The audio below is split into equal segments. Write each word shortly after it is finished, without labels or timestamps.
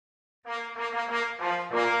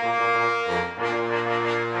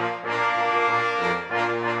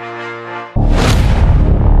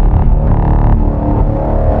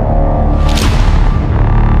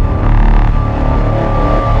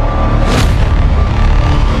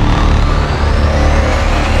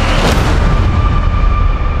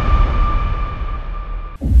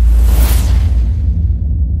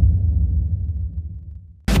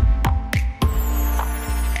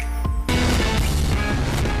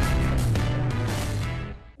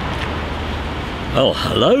Well,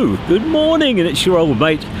 hello, good morning, and it's your old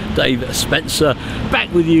mate Dave Spencer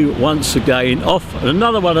back with you once again off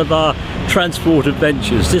another one of our transport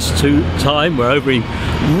adventures. This time we're over in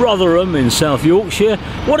Rotherham in South Yorkshire.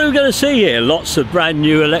 What are we going to see here? Lots of brand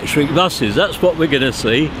new electric buses. That's what we're going to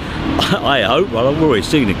see. I hope. Well, I've already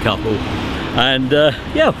seen a couple. And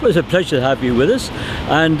yeah, it was a pleasure to have you with us,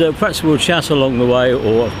 and perhaps we'll chat along the way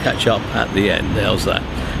or catch up at the end. How's that?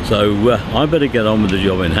 So I better get on with the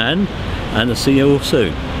job in hand, and I'll see you all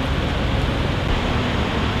soon.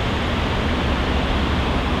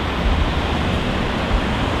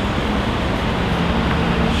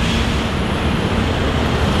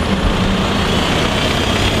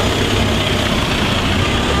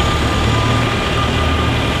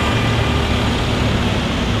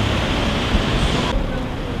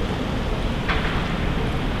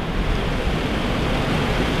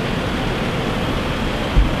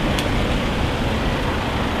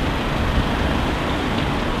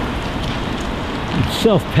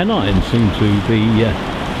 South Pennines seem to be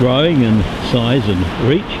growing in size and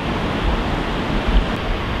reach.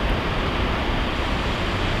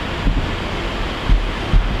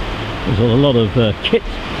 There's a lot of kit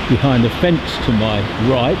behind the fence to my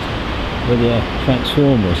right with a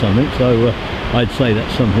transformer or something, so I'd say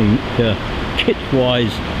that's something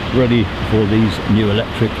kit-wise ready for these new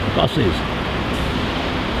electric buses.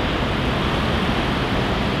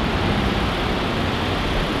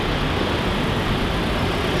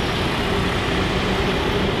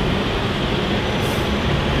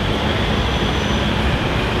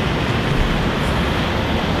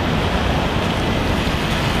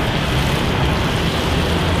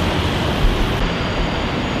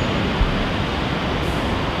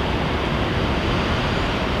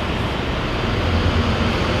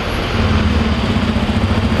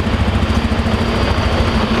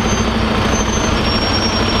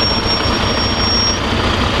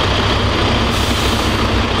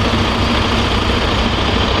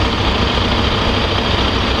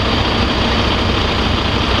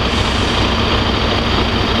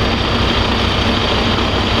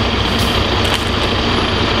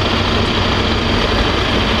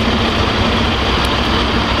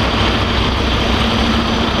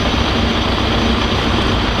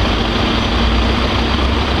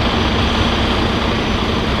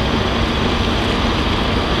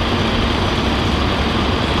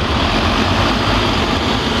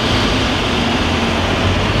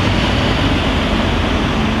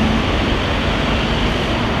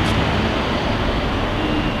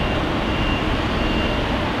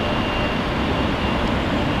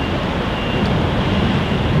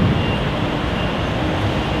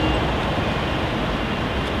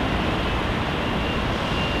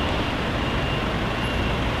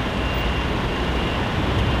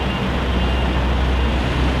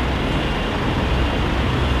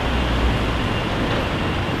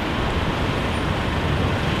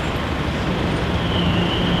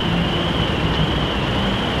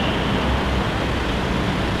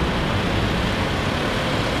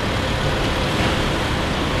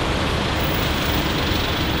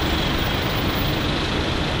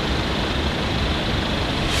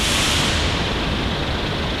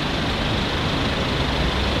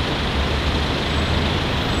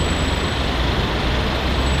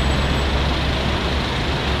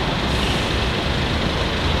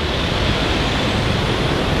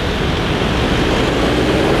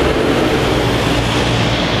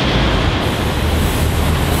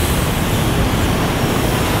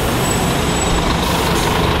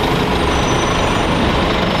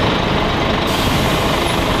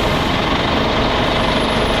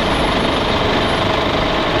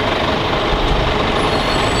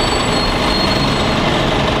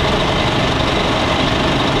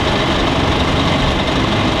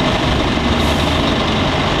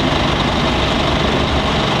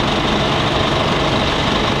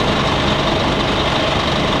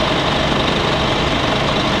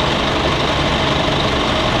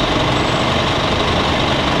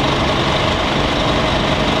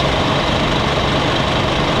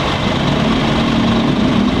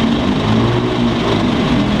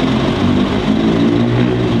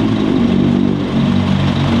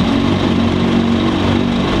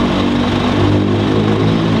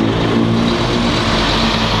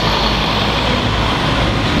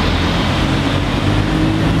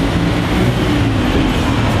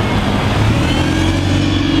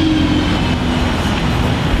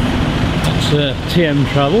 TM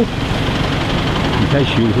travel, in case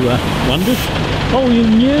you wondered. Oh, you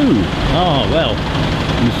knew! Ah, well,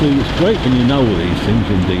 you see, it's great when you know all these things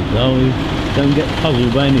in detail. You don't get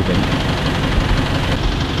puzzled by anything.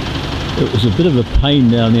 It was a bit of a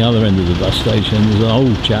pain down the other end of the bus station. There's an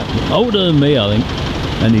old chap, older than me I think,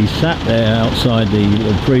 and he sat there outside the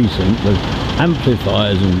precinct with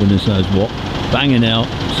amplifiers and goodness knows what, banging out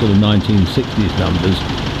sort of 1960s numbers.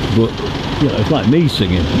 But you know, it's like me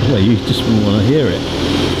singing, well, you just want to hear it.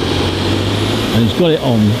 And he's got it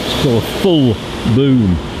on sort of full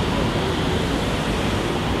boom.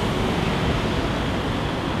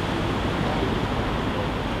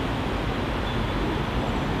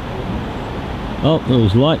 Oh, there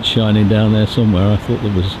was light shining down there somewhere. I thought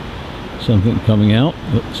there was something coming out,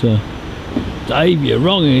 but Dave, you're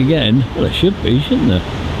wrong again. Well, there should be, shouldn't there?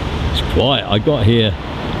 It's quiet. I got here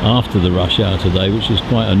after the rush hour today, which is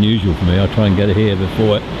quite unusual for me. I try and get here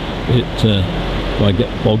before I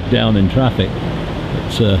get bogged down in traffic.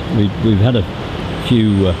 But we've had a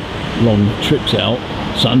few long trips out.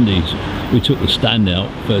 Sundays we took the stand out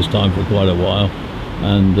first time for quite a while,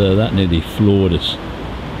 and that nearly floored us.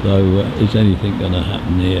 So is anything going to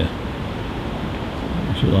happen here?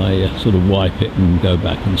 Should I sort of wipe it and go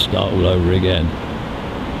back and start all over again?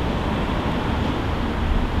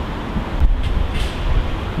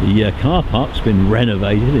 The car park's been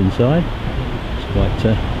renovated inside. It's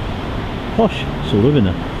quite posh, sort of, in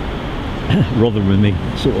a Rotherham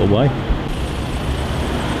sort of way.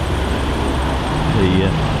 The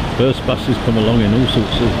first buses come along in all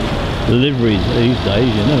sorts of liveries these days.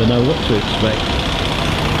 You never know what to expect.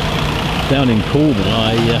 Down in Cornwall,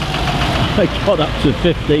 I got up to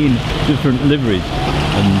 15 different liveries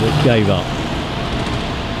and gave up.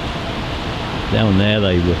 Down there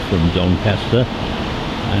they were from Doncaster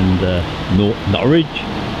and Norwich.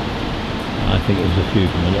 I think there was a few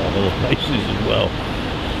from a lot of other places as well.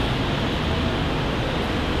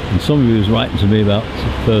 And somebody was writing to me about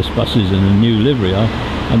the first buses in a new livery. I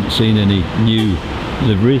haven't seen any new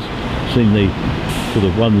liveries. I've seen the sort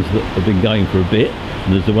of ones that have been going for a bit,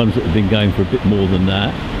 and there's the ones that have been going for a bit more than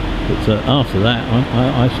that. But after that,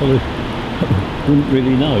 I sort of wouldn't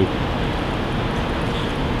really know.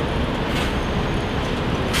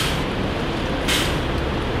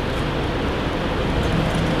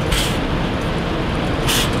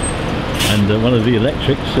 And one of the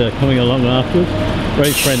electrics coming along afterwards,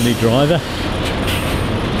 very friendly driver.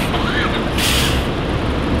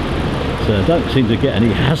 So don't seem to get any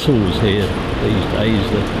hassles here these days.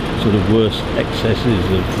 The sort of worst excesses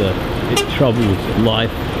of its troubled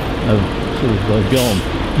life have sort of gone.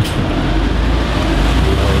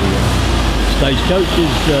 Stagecoach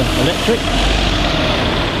is electric.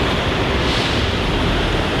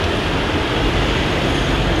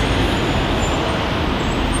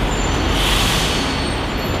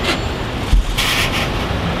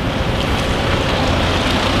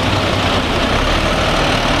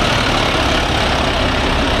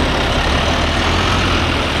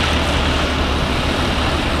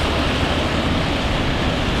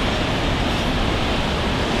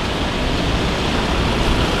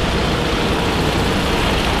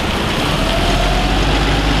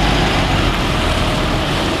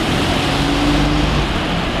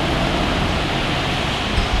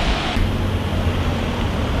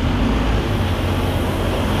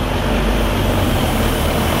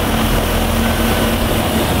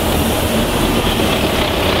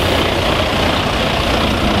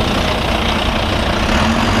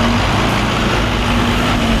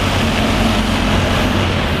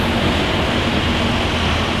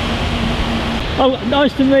 Oh,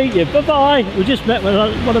 nice to meet you. Bye-bye. We just met with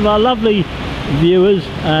one of our lovely viewers,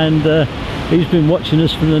 and he's been watching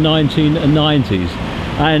us from the 1990s.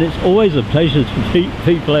 And it's always a pleasure to meet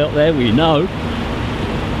people out there we know.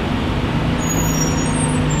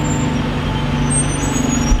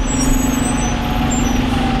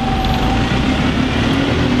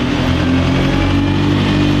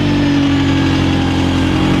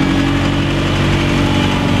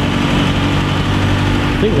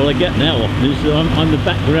 I think what I get now often is that I'm the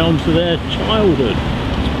background to their childhood.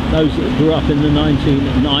 Those that grew up in the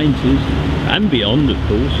 1990s and beyond, of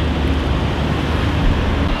course.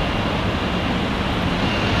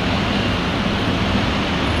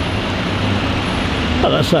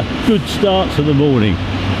 Oh, that's a good start to the morning.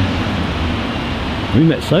 We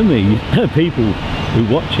met so many people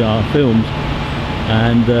who watch our films,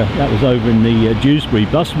 and that was over in the Dewsbury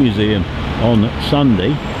Bus Museum on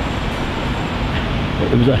Sunday.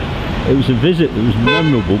 It was a visit that was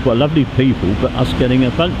memorable by lovely people, but us getting a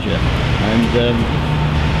puncture, and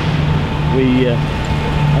we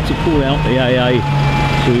had to call out the AA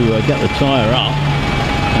to get the tyre up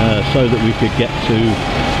so that we could get to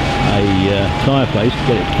a tyre place to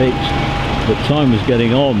get it fixed. But time was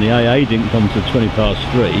getting on. The AA didn't come to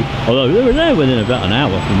 3:20, although they were there within about an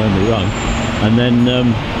hour from when we rung. And then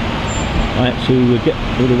I had to get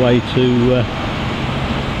all the way to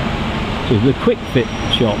the quick fit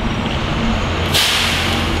shop.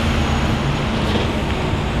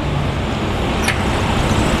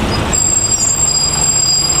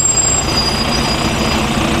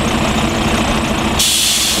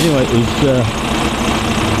 Anyway, it was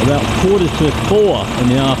about 3:45 in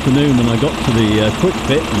the afternoon when I got to the quick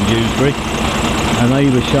fit in Dewsbury, and they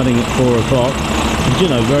were shutting at 4 o'clock. And, you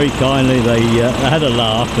know, very kindly they had a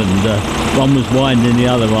laugh, and one was winding the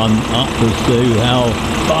other one up as to how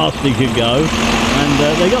fast he could go, and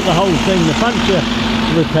they got the whole thing, the puncture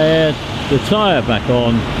repaired, the tyre back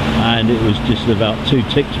on, and it was just about 2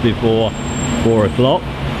 ticks before 4 o'clock.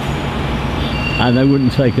 And they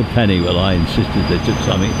wouldn't take a penny. Well, I insisted they took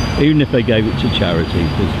something, even if they gave it to charity,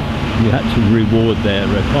 because you had to reward their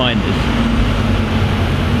kindness.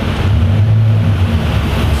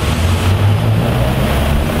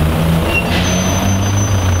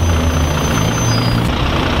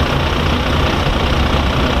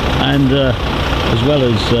 And as well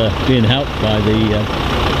as being helped by the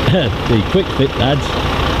quick fit lads,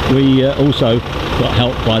 we also got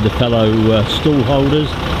helped by the fellow stall holders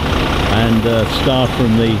and staff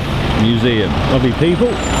from the museum. Lovely people,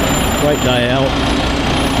 great day out.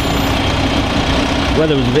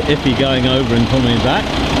 Weather was a bit iffy going over and coming back,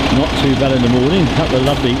 not too bad in the morning. A couple of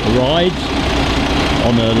lovely rides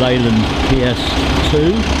on a Leyland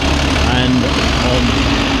PS2 and on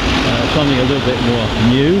something a little bit more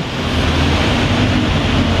new.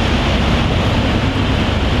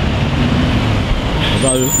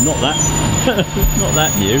 Although not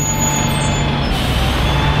that new.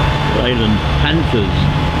 Leyland Panthers.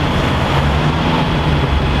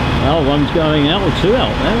 Well, one's going out, or two out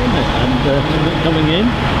there, isn't it? And two coming in.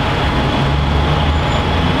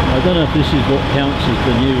 I don't know if this is what counts as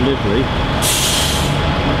the new livery.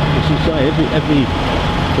 As you say, every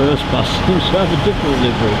first bus seems to have a different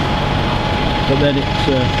livery. But then it's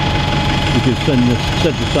you could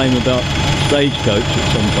said the same about Stagecoach at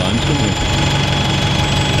sometimes, couldn't you?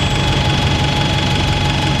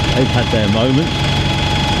 They've had their moments.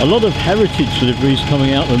 A lot of heritage liveries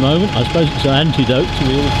coming out at the moment. I suppose it's an antidote to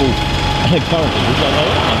the awful current liveries. I know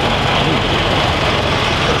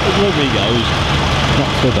the livery goes, not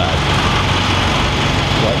so bad.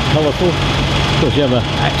 Quite colourful. Of course, you have an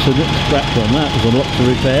accident, scratch on that. There's a lot to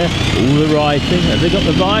repair. All the writing. Have they got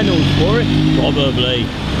the vinyls for it? Probably.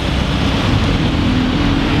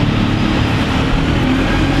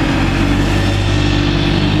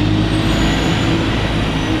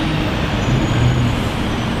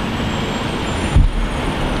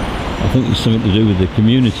 I think it's something to do with the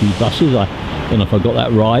community buses. I don't know if I got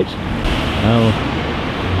that right.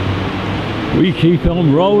 We keep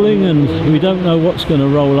on rolling, and we don't know what's going to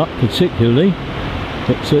roll up particularly,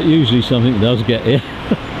 but usually something does get here.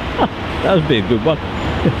 That would be a good one.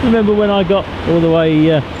 Remember when I got all the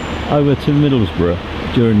way over to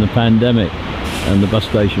Middlesbrough during the pandemic and the bus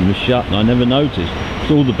station was shut, and I never noticed.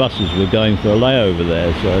 So all the buses were going for a layover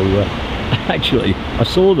there, so actually I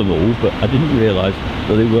saw them all, but I didn't realise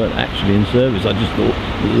that they weren't actually in service. I just thought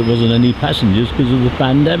that there wasn't any passengers because of the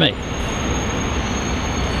pandemic.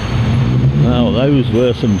 Well, those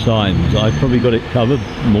were some times. I probably got it covered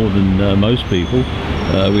more than most people.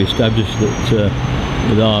 We established that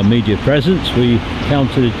with our media presence we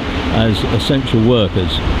counted as essential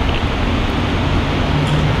workers.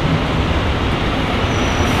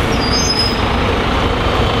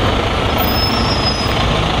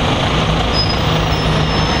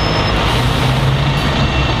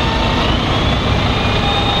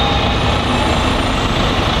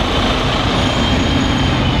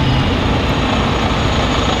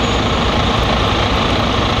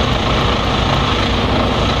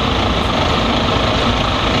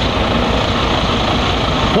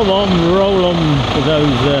 Come on, roll on for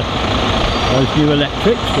those new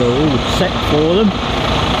electrics. We're all set for them.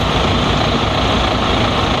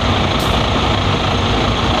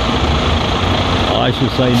 I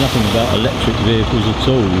should say nothing about electric vehicles at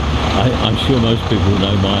all. I'm sure most people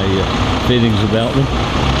know my feelings about them.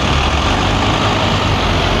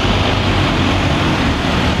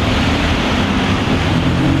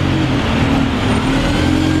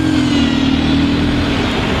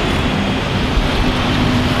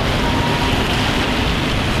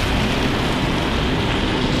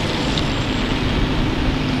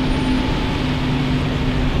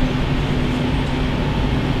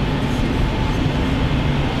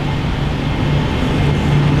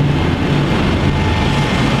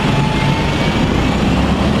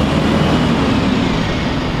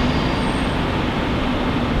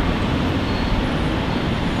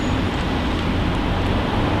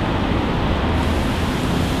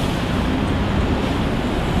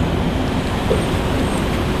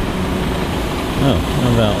 How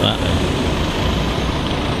about that then?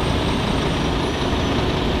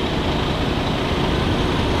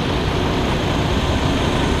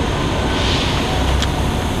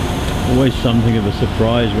 Always something of a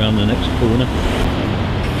surprise around the next corner.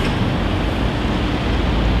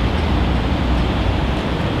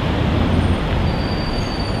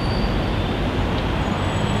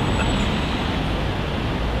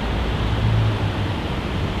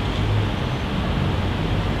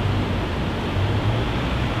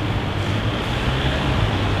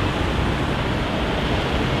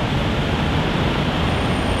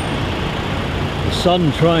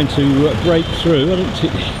 Sun trying to break through. I don't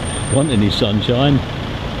particularly want any sunshine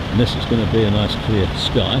unless it's going to be a nice clear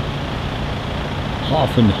sky.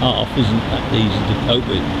 Half and half isn't that easy to cope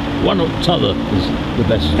with. One or t'other is the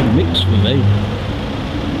best mix for me.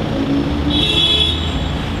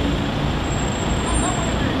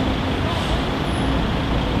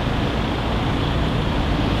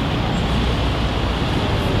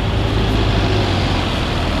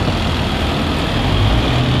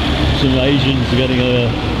 Some Asians are getting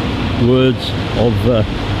words of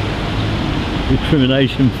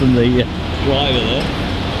recrimination from the driver there.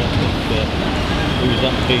 I think he was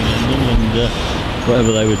that keen on them and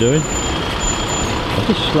whatever they were doing. I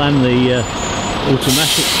just slammed the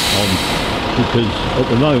automatic on because at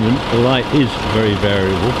the moment the light is very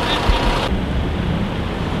variable.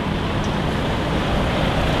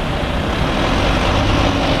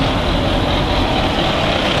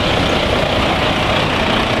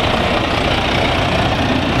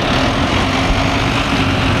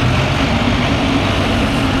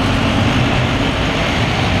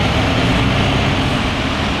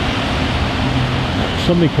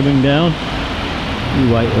 Something coming down.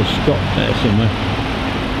 You wait or stop there somewhere.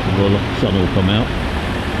 The sun will come out.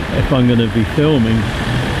 If I'm going to be filming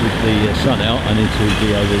with the sun out, I need to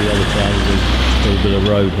be over the other side of the little bit of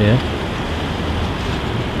road here.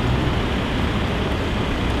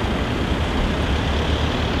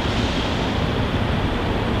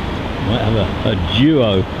 Might have a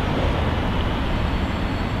duo.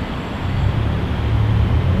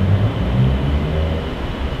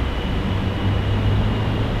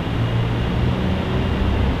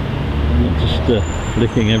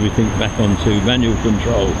 Flicking everything back onto manual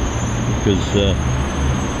control because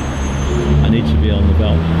I need to be on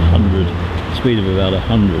about 100, speed of about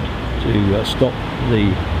 100 to stop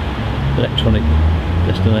the electronic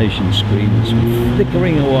destination screen that's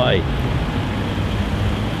flickering away.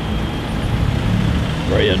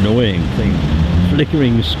 Very annoying thing,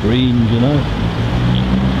 flickering screens, you know.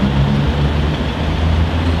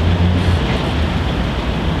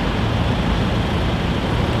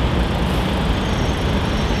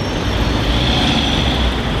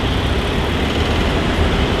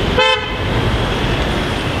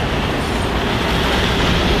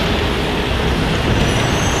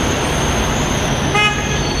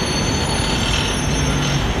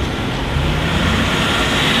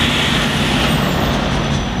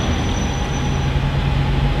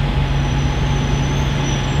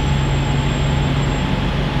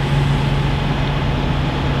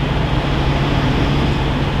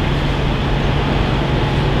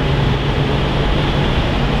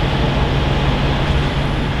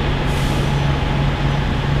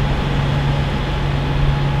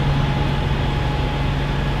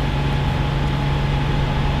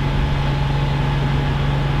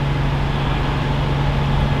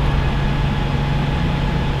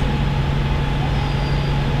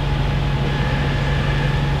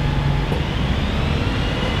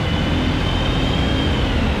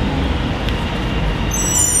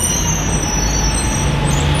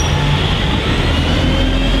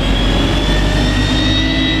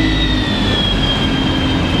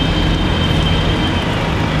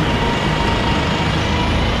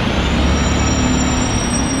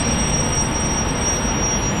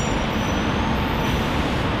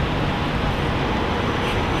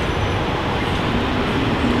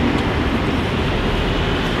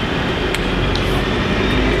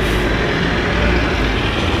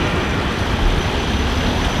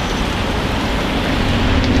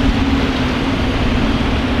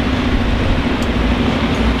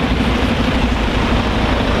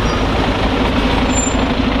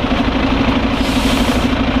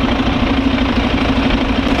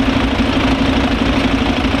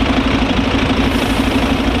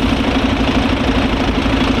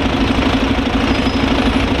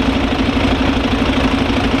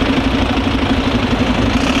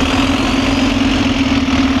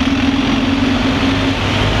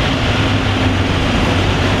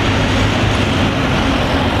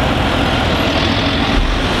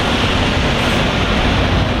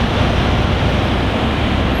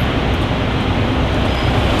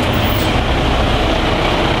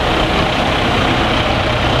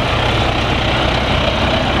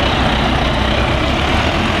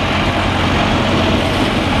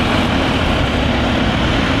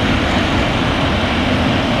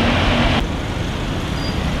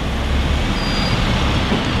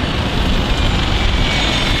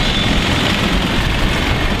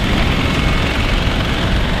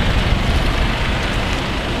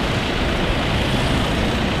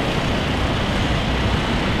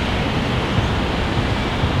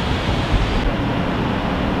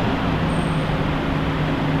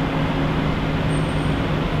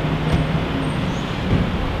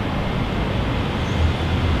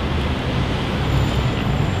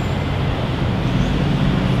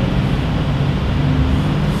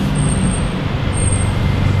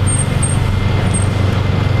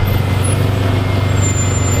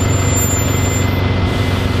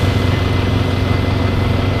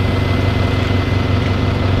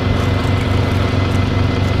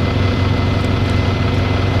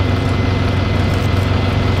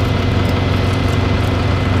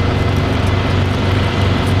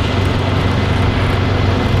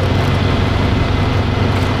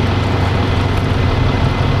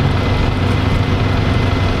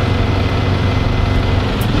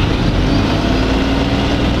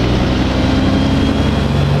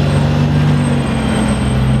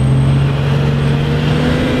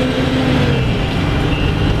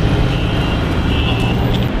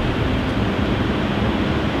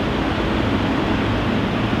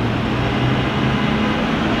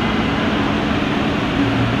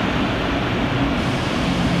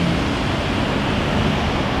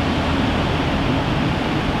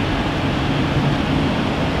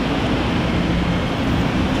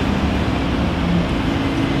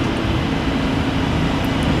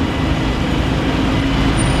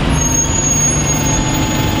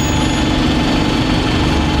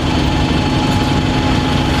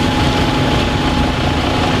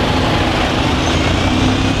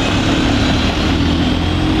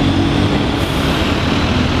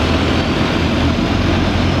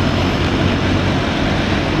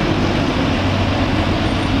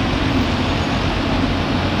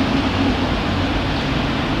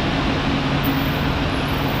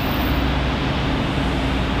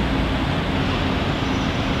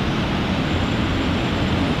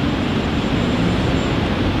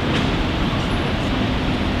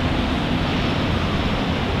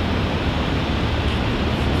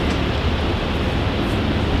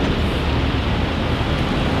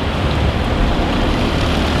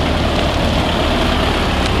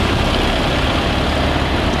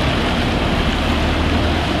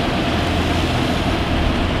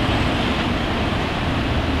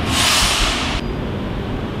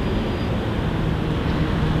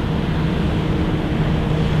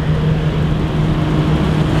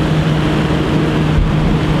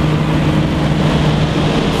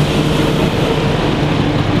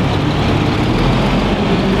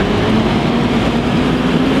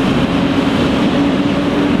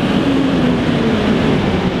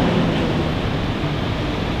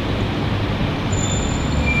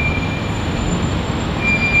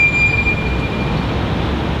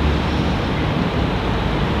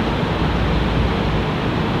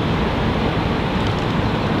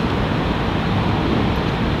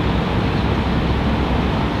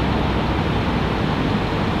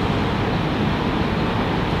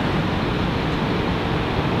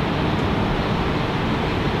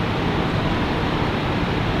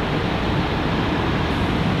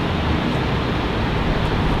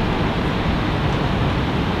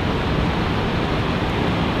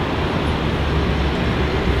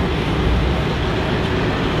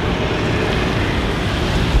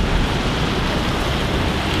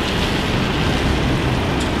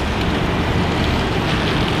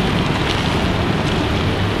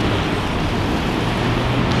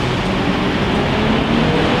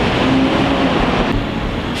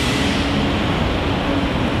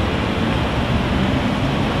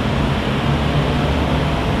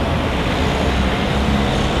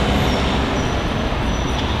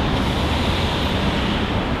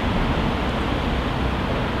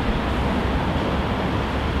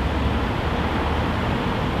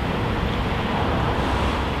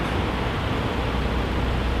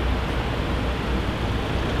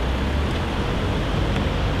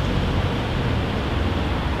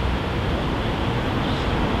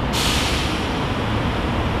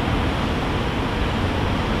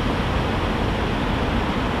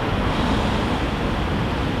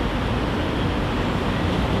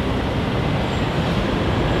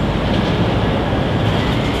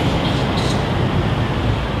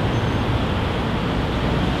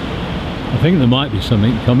 think there might be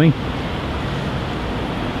something coming.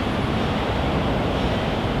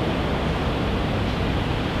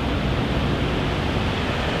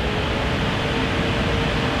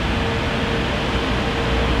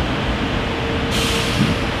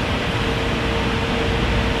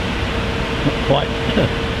 Not quite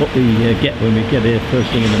what we get when we get here first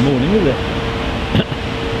thing in the morning, is it?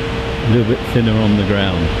 A little bit thinner on the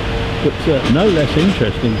ground, but no less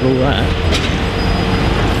interesting for all that.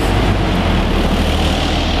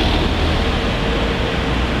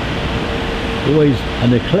 Always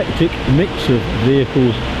an eclectic mix of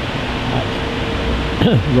vehicles at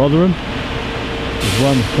Rotherham. There's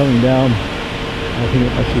one coming down, I think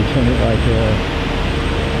it must be something like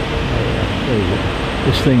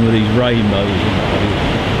this thing with these rainbows and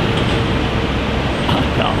I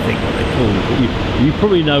can't think what they're called, but you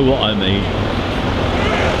probably know what I mean.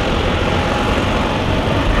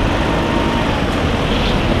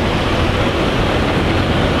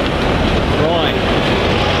 Right,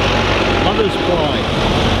 Mother's Pride.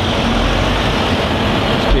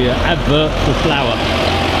 Must be an advert for flour.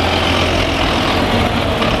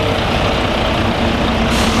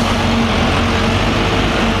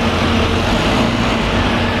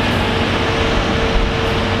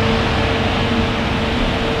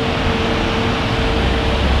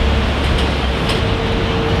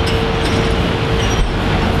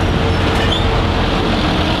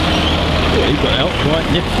 Got out quite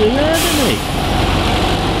nippily there, didn't he?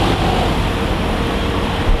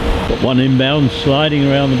 Got one inbound sliding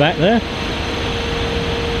around the back there.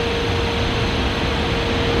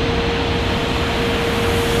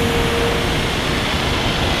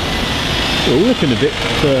 They're all looking a bit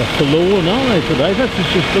forlorn, aren't they, today? That's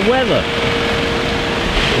just the weather.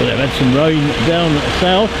 Well, they've had some rain down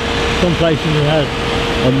south. Some places have had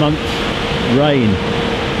a month's rain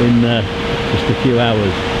in just a few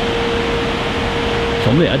hours.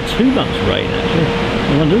 Somebody had 2 months rain actually.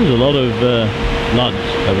 I wonder, there's a lot of floods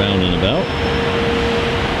around and about.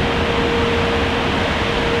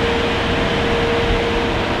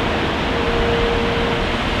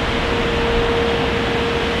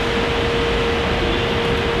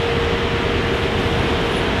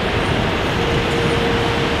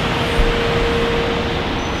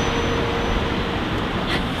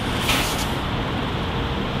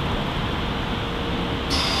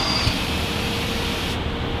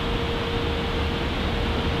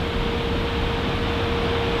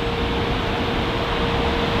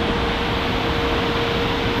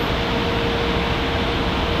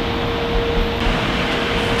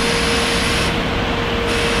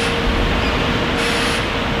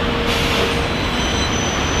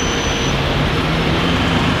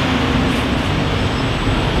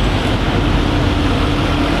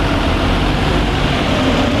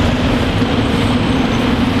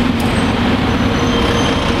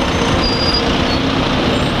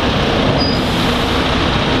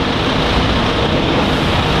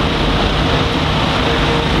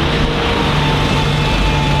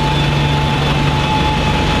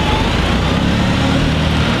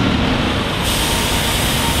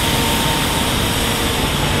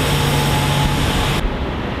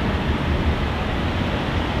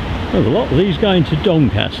 There's a lot of these going to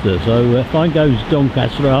Doncaster, so if I go to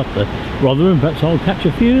Doncaster after Rotherham, perhaps I'll catch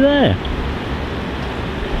a few there.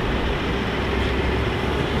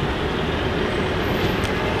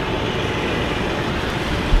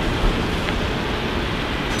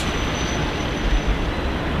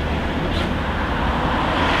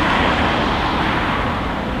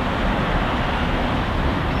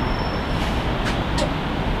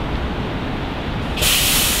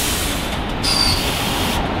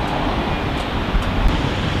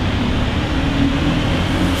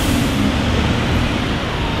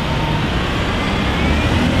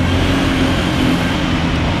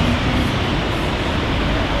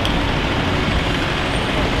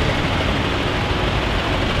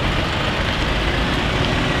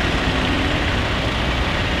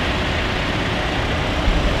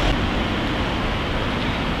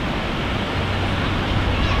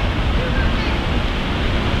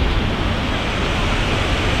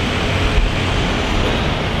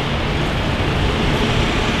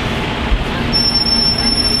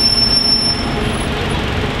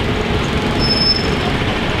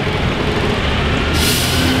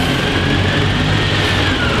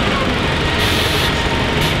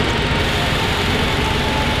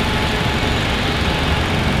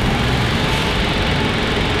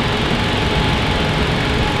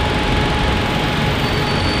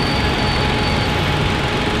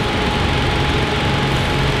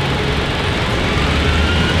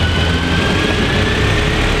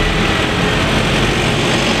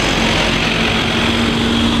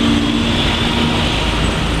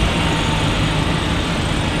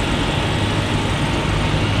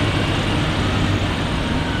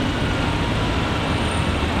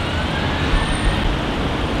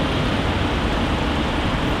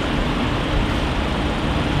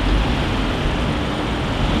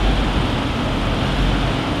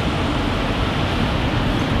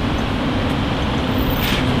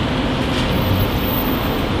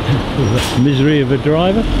 of misery of a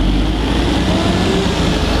driver.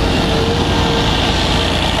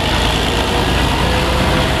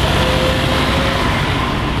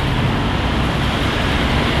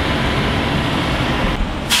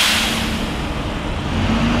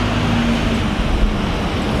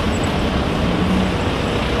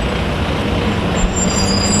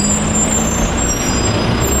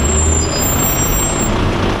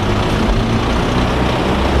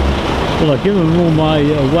 Well, I give them all my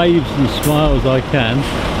waves and smiles I can,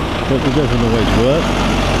 but it doesn't always work.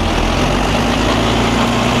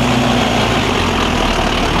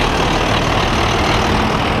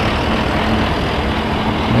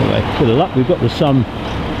 Anyway, bit of luck, we've got the sun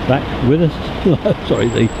back with us. Sorry,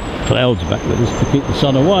 the clouds back with us to keep the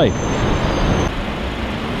sun away.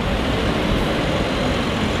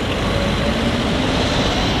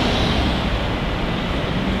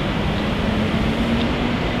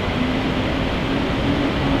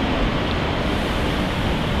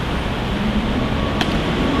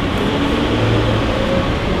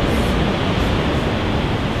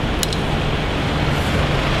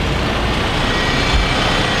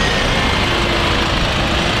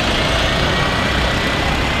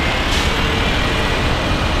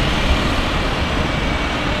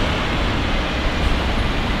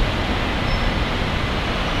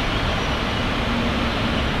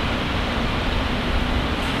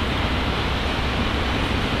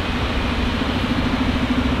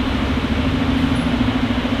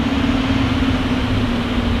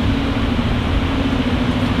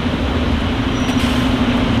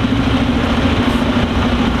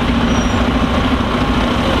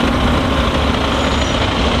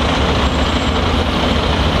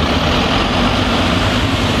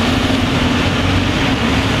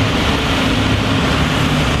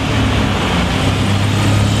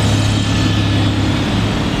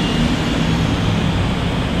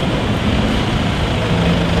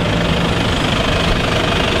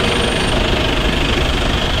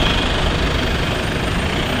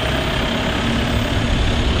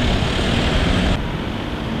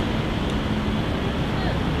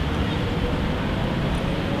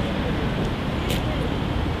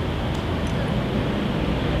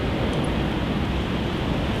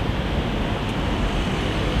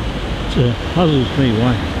 It puzzles me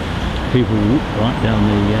why people walk right down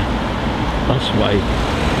the busway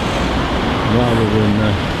rather than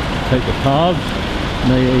take the paths.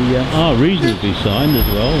 They are reasonably signed as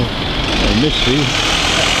well. They miss you.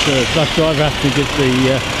 The bus driver has to give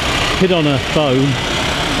the kid on a phone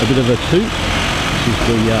a bit of a toot. This is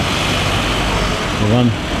the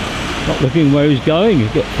one not looking where he's going. You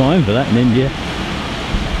get fined for that in India.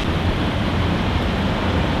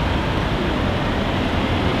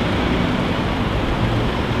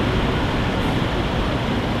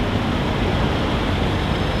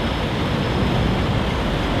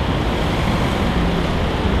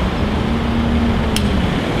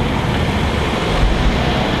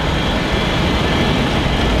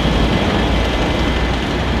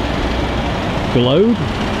 Globe?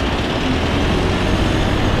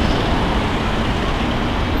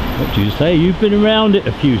 What do you say? You've been around it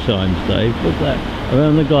a few times, Dave. What's that?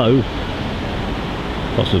 Around the globe?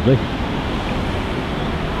 Possibly.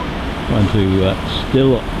 Trying to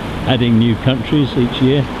still adding new countries each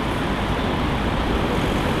year.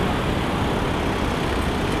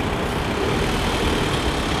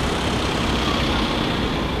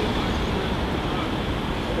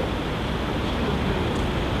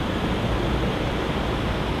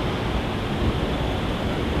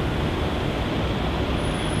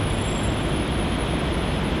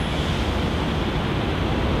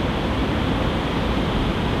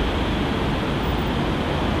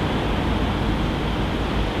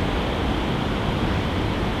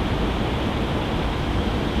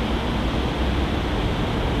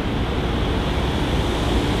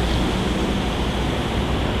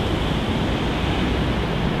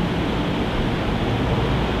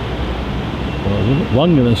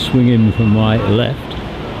 One going to swing in from my left.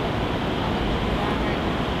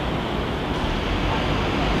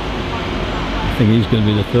 I think he's going to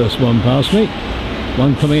be the first one past me.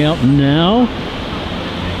 One coming out now.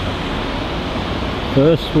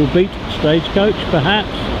 First will beat Stagecoach, perhaps.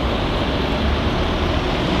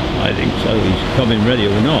 I think so. He's coming ready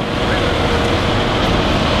or not.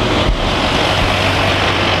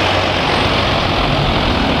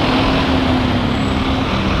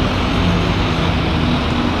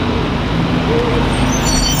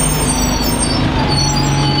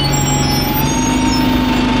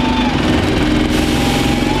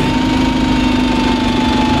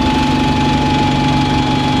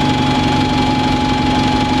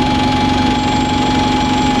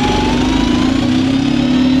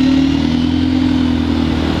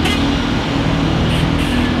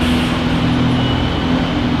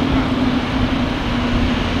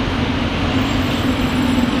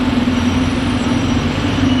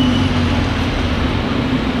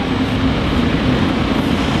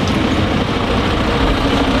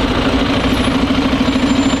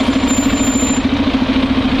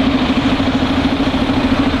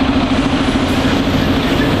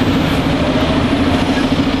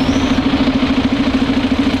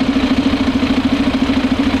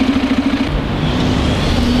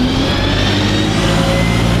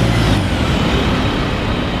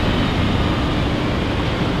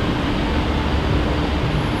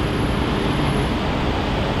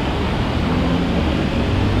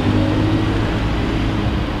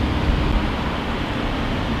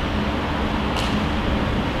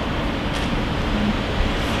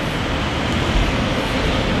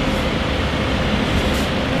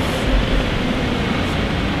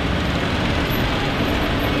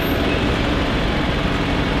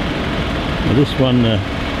 This one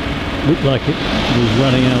looked like it was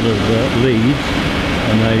running out of leads,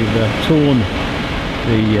 and they've torn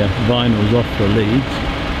the vinyls off the leads,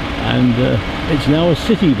 and it's now a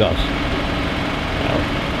city bus.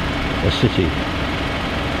 Wow, a city.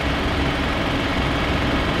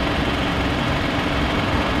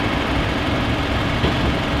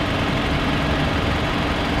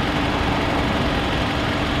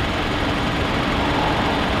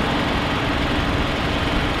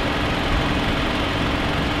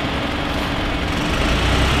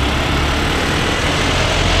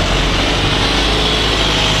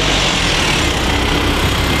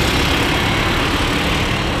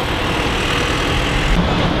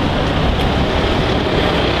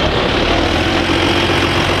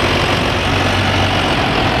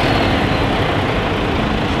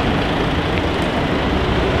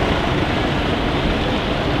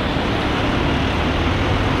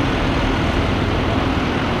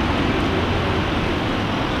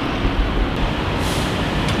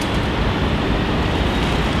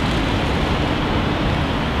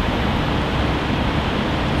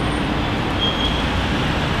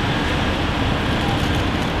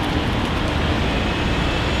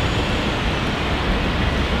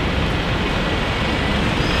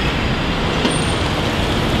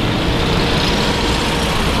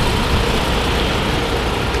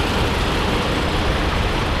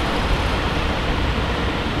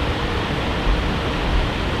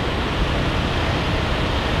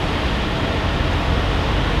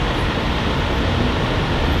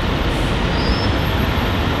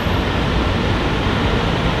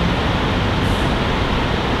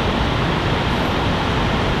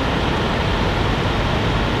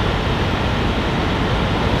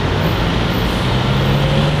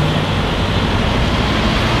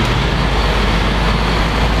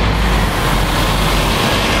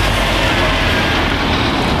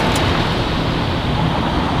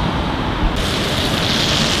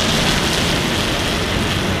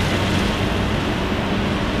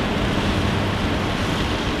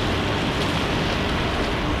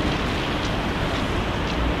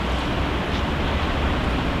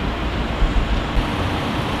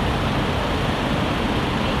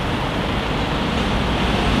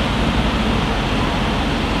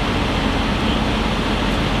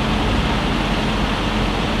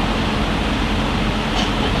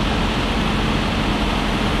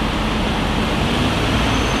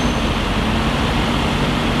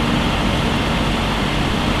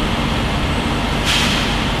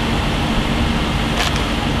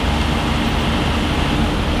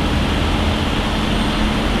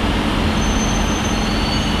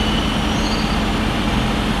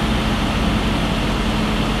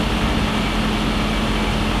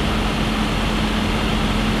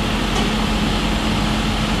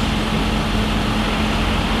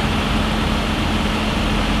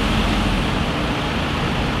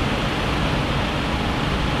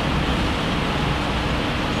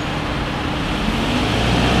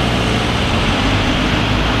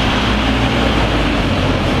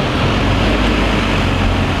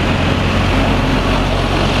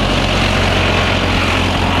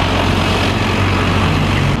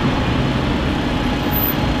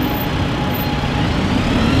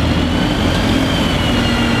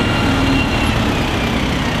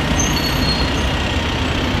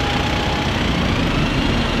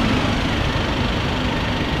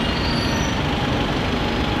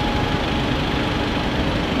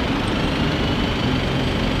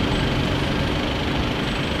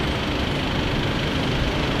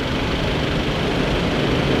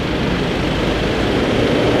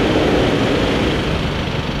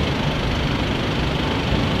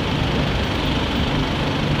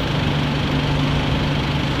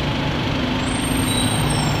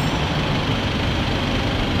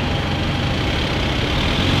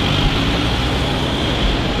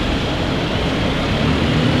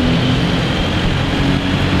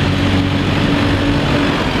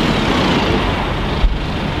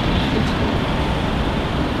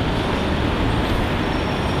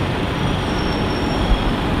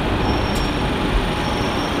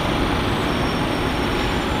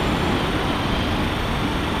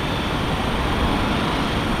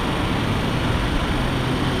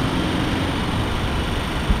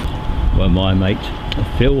 Well, my mate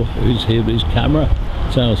Phil, who's here with his camera,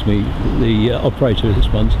 tells me the operator of this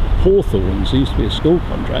one's Hawthorns. He used to be a school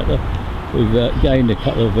contractor. We've gained a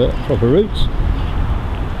couple of proper routes.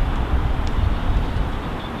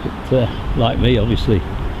 But, like me, obviously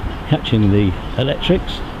catching the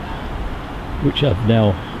electrics, which have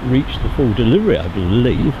now reached the full delivery, I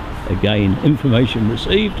believe. Again, information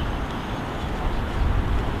received.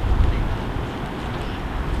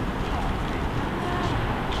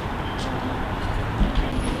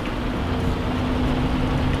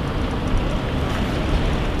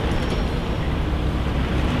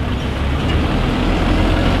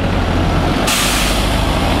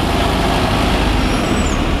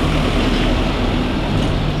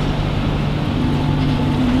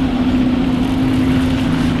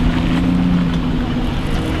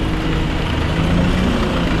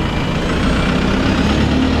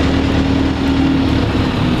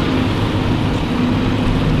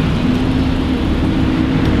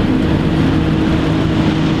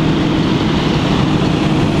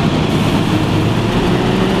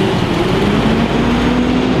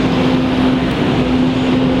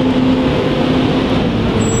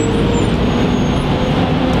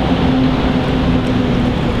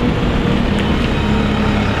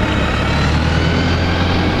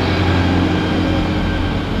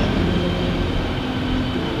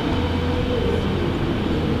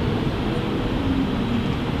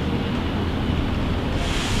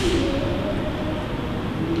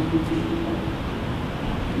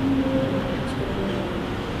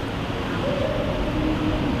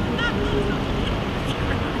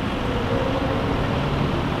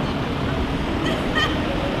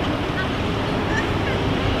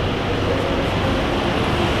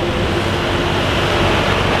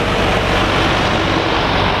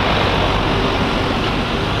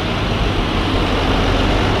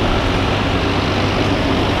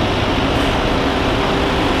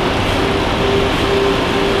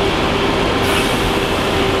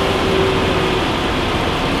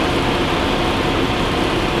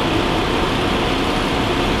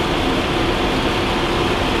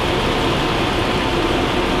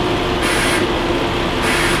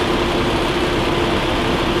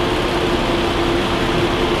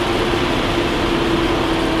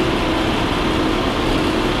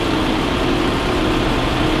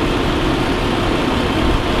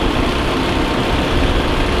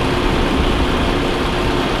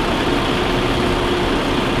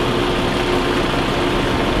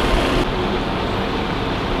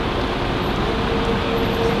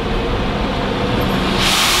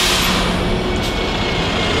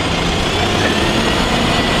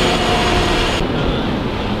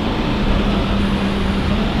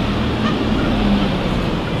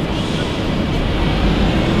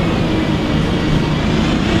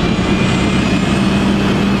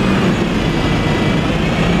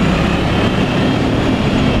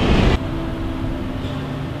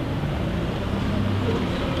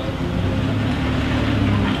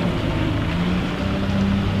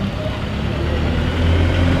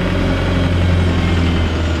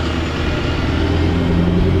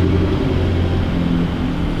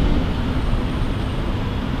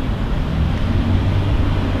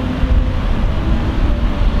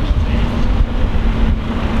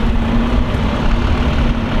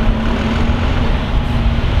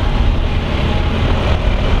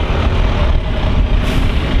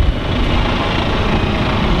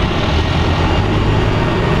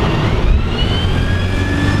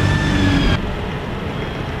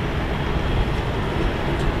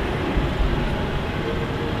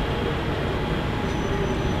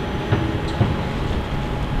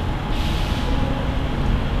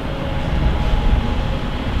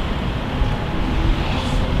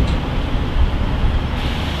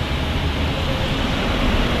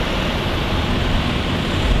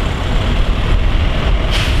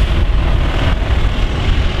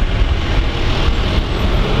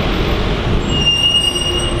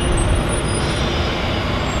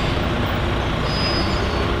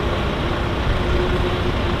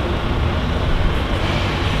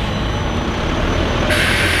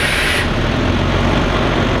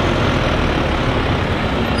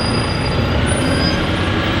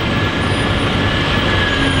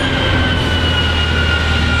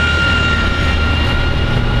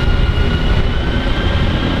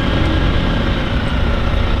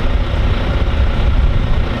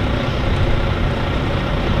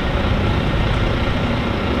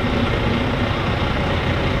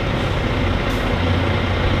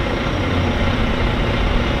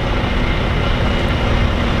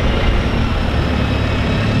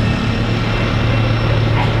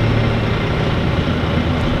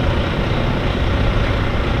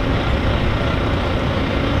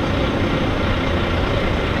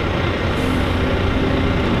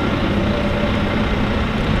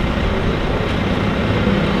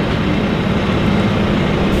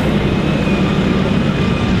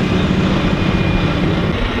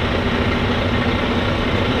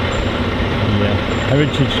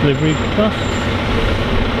 Heritage Livery Bus.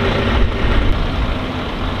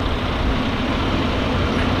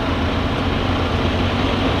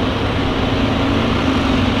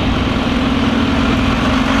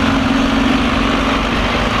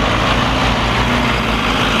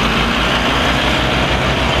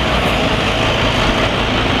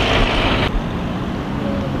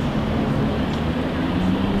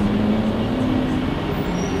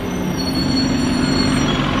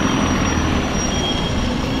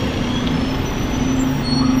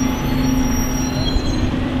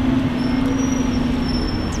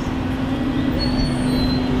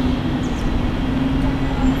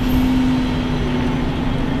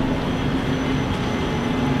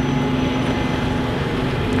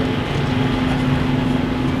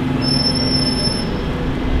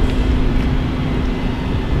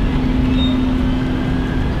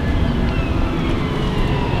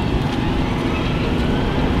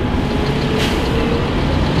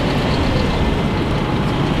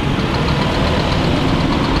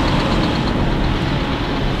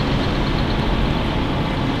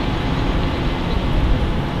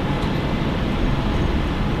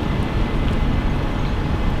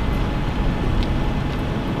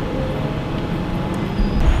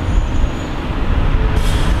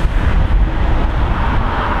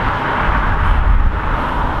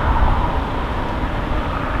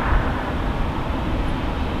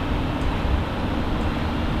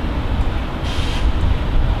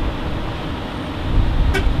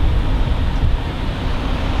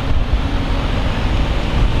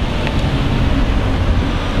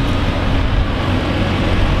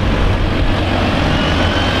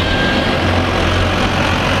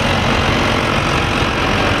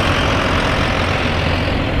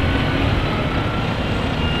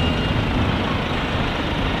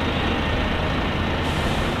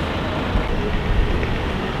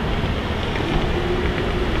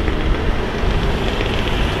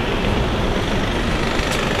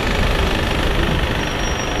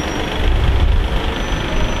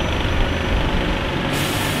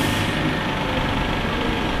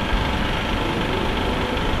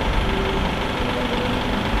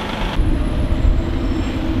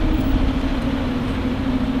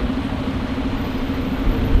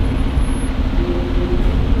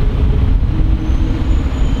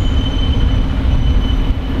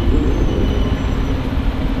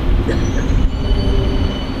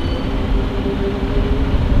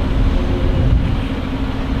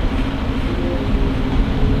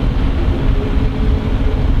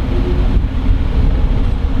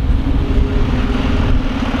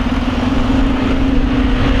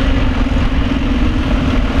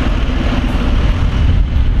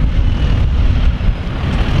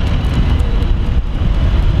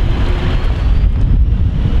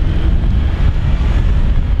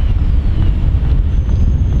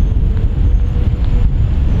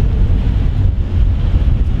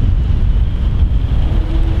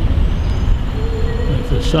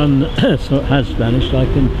 sun sort of has vanished, I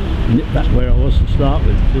can nip back where I was to start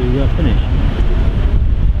with to finish.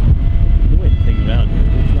 The weird thing about it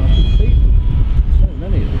is like people, so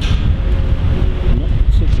many of them, not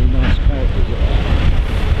particularly nice characters at all.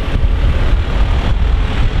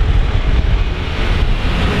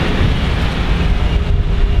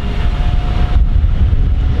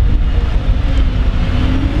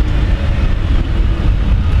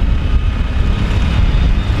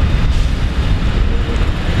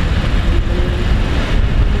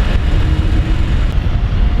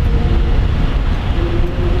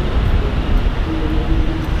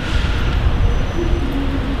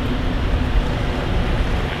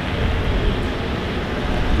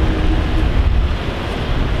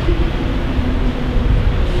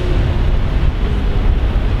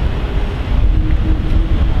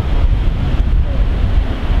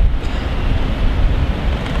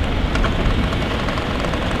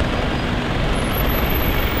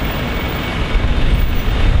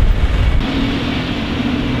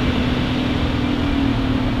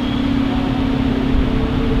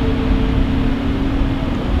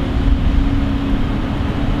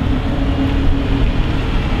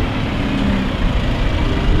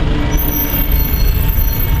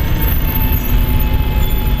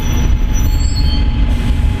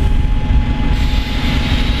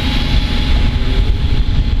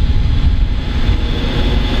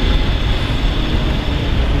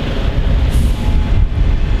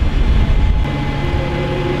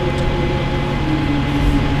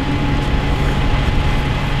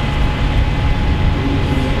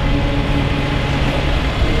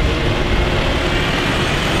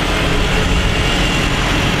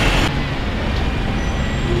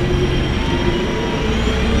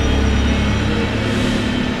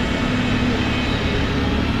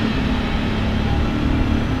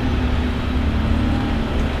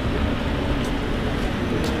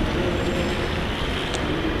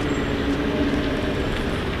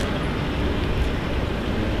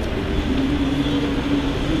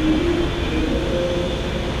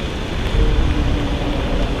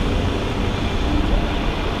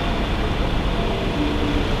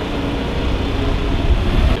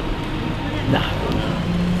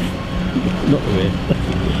 Not really.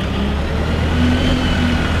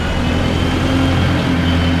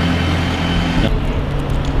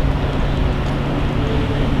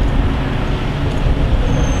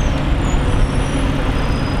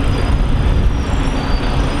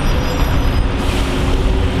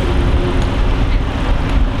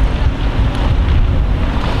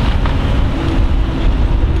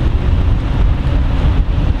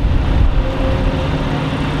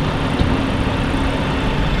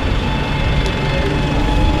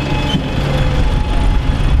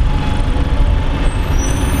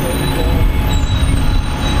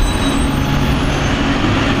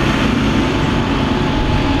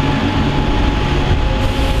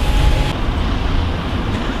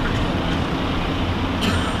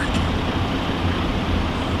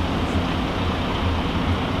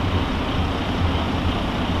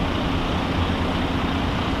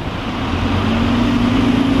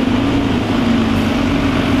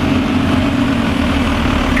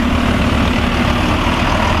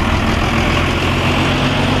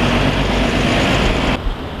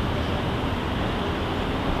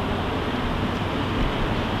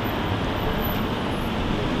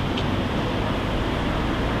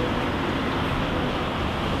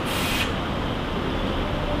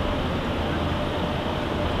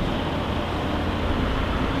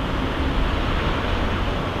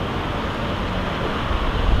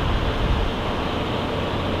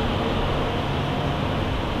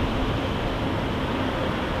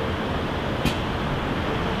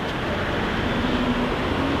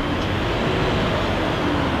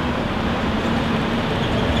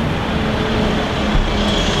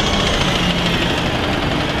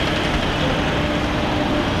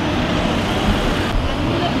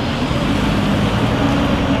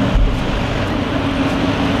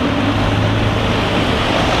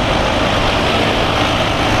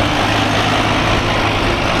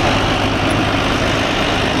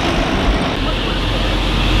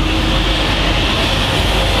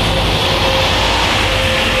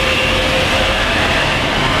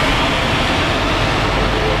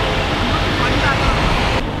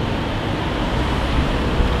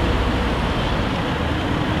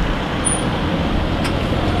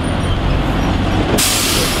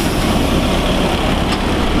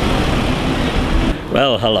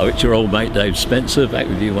 Well, hello, it's your old mate Dave Spencer back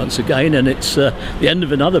with you once again, and it's the end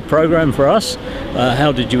of another programme for us.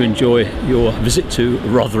 How did you enjoy your visit to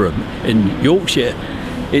Rotherham in Yorkshire?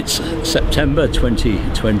 It's September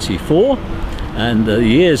 2024, and the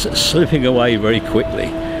years slipping away very quickly.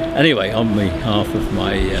 Anyway, on behalf of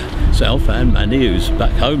myself and Mandy, who's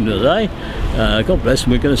back home today, God bless,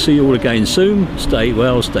 and we're going to see you all again soon. Stay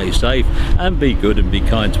well, stay safe, and be good and be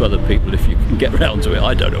kind to other people if you can get round to it.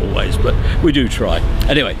 I don't always, but we do try.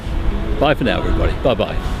 Anyway, bye for now, everybody.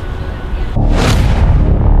 Bye-bye.